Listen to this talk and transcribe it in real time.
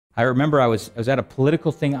I remember I was at a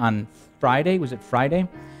political thing on Friday. Was it Friday?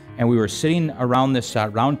 And we were sitting around this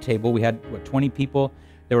round table. We had, 20 people.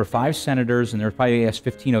 There were 5 senators, and there were probably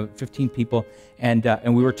 15 people. And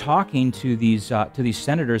we were talking to these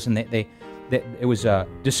senators, and it was a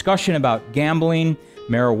discussion about gambling,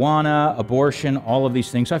 marijuana, abortion, all of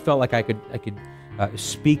these things. So I felt like I could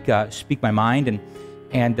speak my mind.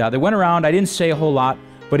 And they went around. I didn't say a whole lot.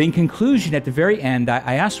 But in conclusion, at the very end,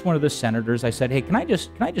 I asked one of the senators, I said, hey, can I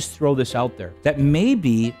just throw this out there? That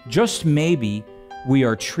maybe, just maybe, we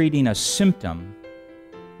are treating a symptom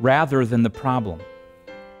rather than the problem.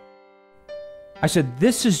 I said,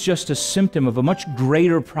 this is just a symptom of a much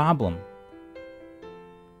greater problem.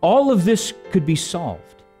 All of this could be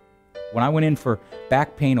solved. When I went in for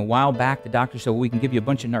back pain a while back, the doctor said, well, we can give you a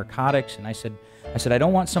bunch of narcotics. And I said, I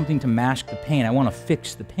don't want something to mask the pain. I want to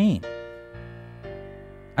fix the pain.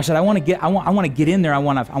 I said, I want to get in there. I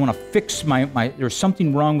want to fix my there's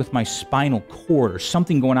something wrong with my spinal cord or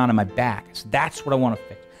something going on in my back. So that's what I want to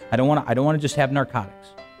fix. I don't want to just have narcotics.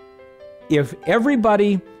 If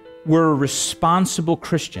everybody were responsible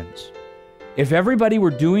Christians, if everybody were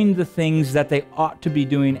doing the things that they ought to be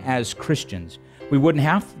doing as Christians, we wouldn't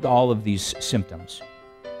have all of these symptoms.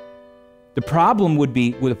 The problem would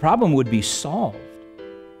be solved.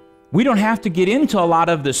 We don't have to get into a lot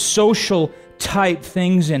of the social type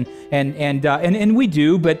things, and we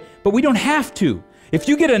do, but we don't have to. If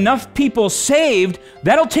you get enough people saved,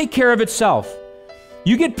 that'll take care of itself.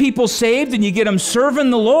 You get people saved and you get them serving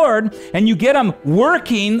the Lord and you get them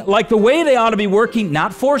working like the way they ought to be working,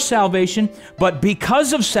 not for salvation, but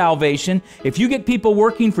because of salvation. If you get people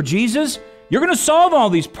working for Jesus, you're going to solve all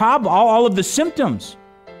these problems, all of the symptoms.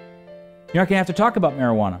 You're not going to have to talk about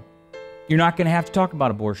marijuana. You're not going to have to talk about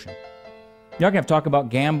abortion. You're not going to have to talk about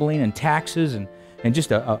gambling and taxes and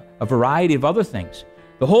just a variety of other things.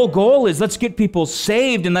 The whole goal is let's get people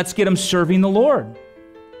saved and let's get them serving the Lord.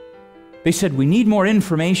 They said, we need more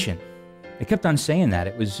information. They kept on saying that.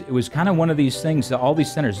 It was kind of one of these things that all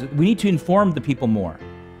these centers, we need to inform the people more.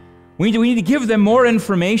 We need to give them more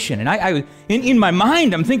information. And in my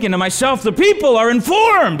mind, I'm thinking to myself, the people are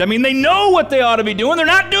informed. I mean, they know what they ought to be doing. They're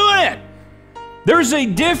not doing it. There's a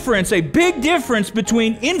difference, a big difference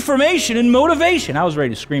between information and motivation. I was ready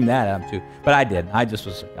to scream that out too, but I didn't. I'm just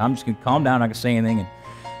going to calm down, I'm not going to say anything.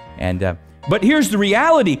 But here's the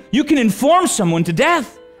reality. You can inform someone to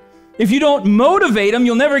death. If you don't motivate them,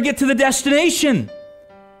 you'll never get to the destination.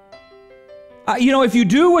 If you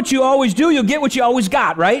do what you always do, you'll get what you always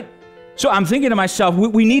got, right? So I'm thinking to myself,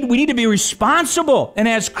 we need to be responsible. And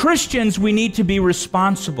as Christians, we need to be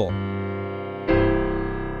responsible.